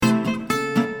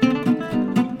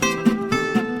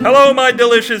Hello, my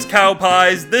delicious cow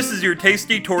pies. This is your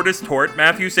tasty tortoise tort,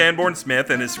 Matthew Sanborn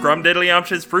Smith, and his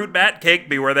scrumdiddlyumptious fruit bat cake,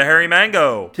 Beware the Hairy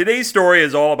Mango. Today's story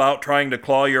is all about trying to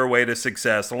claw your way to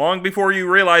success, long before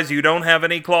you realize you don't have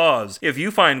any claws. If you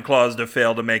find claws to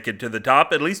fail to make it to the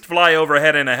top, at least fly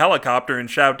overhead in a helicopter and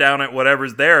shout down at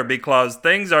whatever's there, because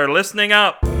things are listening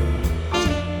up.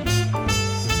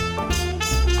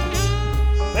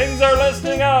 Things are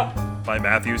listening up! By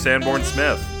Matthew Sanborn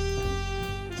Smith.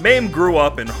 Mame grew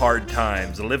up in hard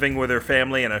times, living with her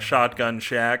family in a shotgun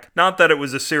shack. Not that it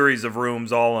was a series of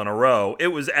rooms all in a row, it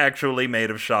was actually made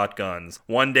of shotguns.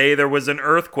 One day there was an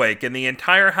earthquake and the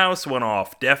entire house went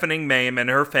off, deafening Mame and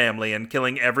her family and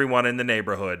killing everyone in the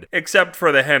neighborhood, except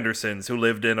for the Hendersons, who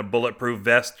lived in a bulletproof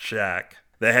vest shack.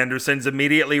 The Hendersons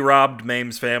immediately robbed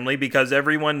Mame's family because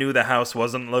everyone knew the house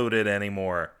wasn't loaded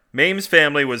anymore. Mame's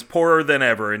family was poorer than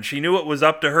ever, and she knew it was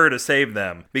up to her to save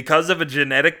them. Because of a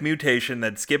genetic mutation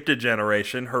that skipped a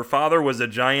generation, her father was a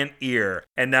giant ear,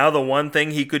 and now the one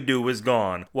thing he could do was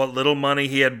gone. What little money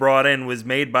he had brought in was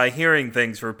made by hearing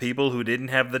things for people who didn't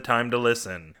have the time to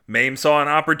listen. Mame saw an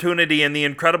opportunity in the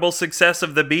incredible success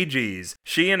of the Bee Gees.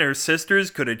 She and her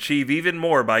sisters could achieve even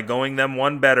more by going them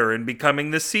one better and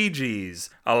becoming the Sea Gees.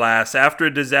 Alas, after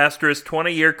a disastrous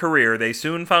 20-year career, they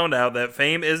soon found out that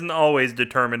fame isn't always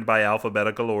determined by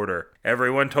alphabetical order.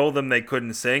 Everyone told them they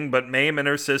couldn't sing, but Mame and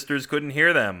her sisters couldn't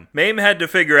hear them. Mame had to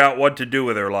figure out what to do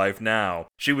with her life now.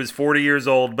 She was 40 years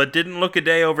old, but didn't look a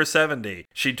day over 70.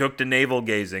 She took to navel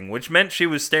gazing, which meant she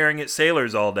was staring at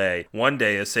sailors all day. One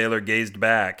day, a sailor gazed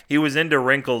back. He was into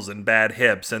wrinkles and bad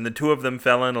hips, and the two of them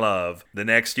fell in love. The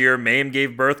next year, Mame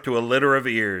gave birth to a litter of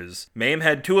ears. Mame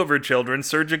had two of her children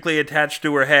surgically attached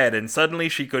to her head, and suddenly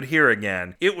she could hear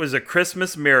again. It was a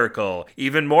Christmas miracle,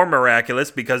 even more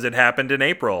miraculous because it happened in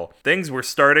April. Things were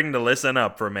starting to listen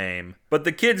up for Mame. But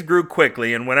the kids grew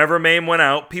quickly, and whenever Mame went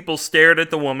out, people stared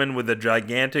at the woman with the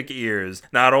gigantic ears.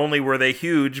 Not only were they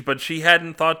huge, but she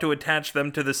hadn't thought to attach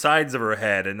them to the sides of her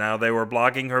head, and now they were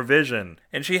blocking her vision.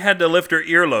 And she had to lift her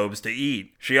earlobes to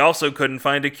eat. She also couldn't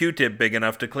find a Q-tip big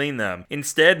enough to clean them.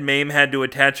 Instead, Mame had to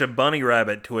attach a bunny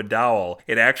rabbit to a dowel.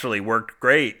 It actually worked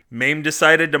great. Mame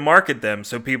decided to market them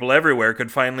so people everywhere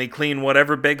could finally clean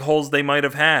whatever big holes they might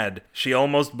have had. She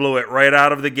almost blew it right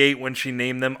out of the gate when she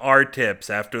named them R-tips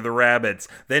after the rabbits.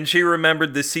 Then she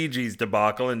remembered the Sea Gees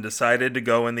debacle and decided to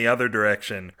go in the other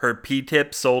direction. Her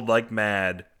P-tips sold like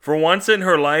mad. For once in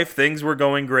her life, things were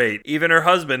going great. Even her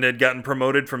husband had gotten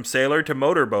promoted from sailor to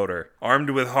motorboater. Armed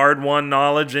with hard-won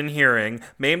knowledge and hearing,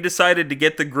 Mame decided to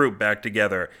get the group back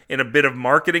together. In a bit of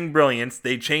marketing brilliance,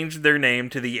 they changed their name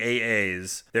to the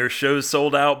AAs. Their shows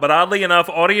sold out, but oddly enough,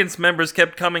 audience members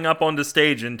kept coming up onto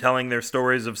stage and telling their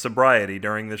stories of sobriety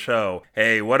during the show.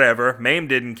 Hey, whatever, Mame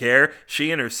didn't care.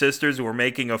 She and her sisters were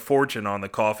making a fortune on the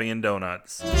coffee and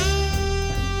donuts.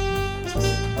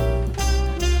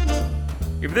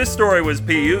 If this story was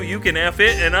PU, you can F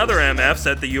it and other MFs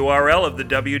at the URL of the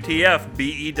WTF,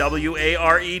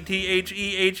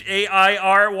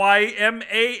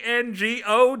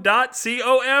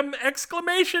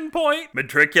 BEWARETHEREYMANGO.com!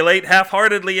 Matriculate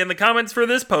half-heartedly in the comments for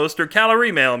this post or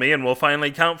calorie mail me and we'll finally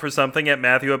count for something at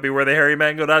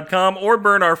Matthew@BewareTheHairyMango.com or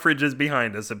burn our fridges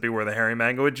behind us at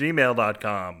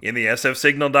BewareTheHairyMango@gmail.com. In the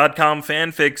SFSignal.com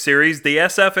fanfic series, the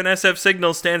SF in SF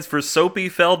Signal stands for Soapy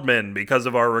Feldman because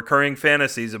of our recurring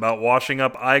fantasies about washing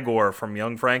up Igor from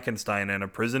Young Frankenstein in a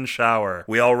prison shower.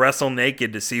 We all wrestle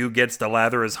naked to see who gets to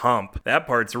lather his hump. That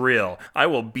part's real. I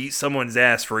will beat someone's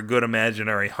ass for a good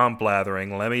imaginary hump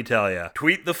lathering, let me tell ya.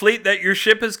 Tweet the fleet that your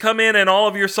ship has come in and all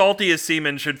of your saltiest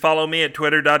seamen should follow me at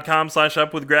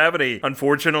twitter.com/upwithgravity.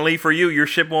 Unfortunately for you, your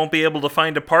ship won't be able to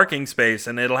find a parking space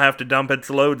and it'll have to dump its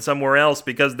load somewhere else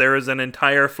because there is an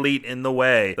entire fleet in the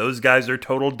way. Those guys are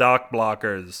total dock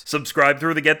blockers. Subscribe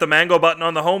through the Get the Mango button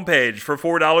on the homepage. For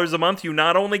 $4 a month, you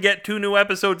not only get 2 new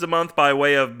episodes a month by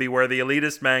way of Beware the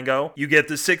Elitist Mango, you get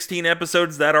the 16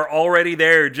 episodes that are already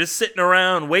there, just sitting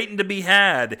around, waiting to be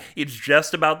had. It's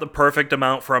just about the perfect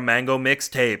amount for a Mango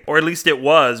mixtape, or at least it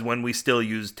was when we still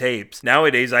used tapes.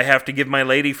 Nowadays, I have to give my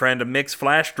lady friend a mix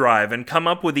flash drive and come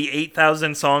up with the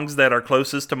 8,000 songs that are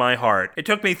closest to my heart. It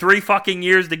took me 3 fucking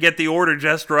years to get the order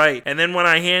just right, and then when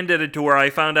I handed it to her,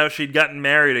 I found out she'd gotten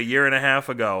married a year and a half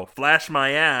ago. Flash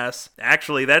my ass.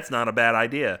 Actually, that's not a bad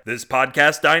idea. This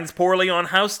podcast dines poorly on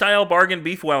house-style bargain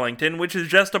beef Wellington, which is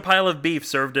just a pile of beef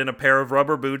served in a pair of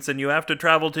rubber boots and you have to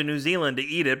travel to New Zealand to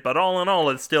eat it, but all in all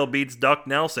it still beats Duck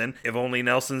Nelson, if only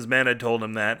Nelson's men had told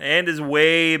him that, and is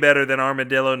way better than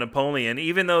Armadillo Napoleon,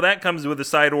 even though that comes with a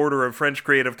side order of French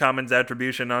Creative Commons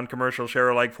Attribution Non-Commercial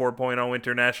Share-alike 4.0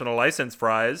 International License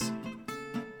fries.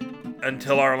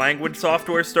 Until our language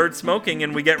software starts smoking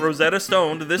and we get Rosetta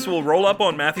Stoned, this will roll up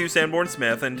on Matthew Sanborn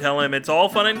Smith and tell him it's all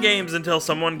fun and games until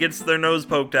someone gets their nose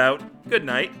poked out. Good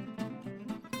night.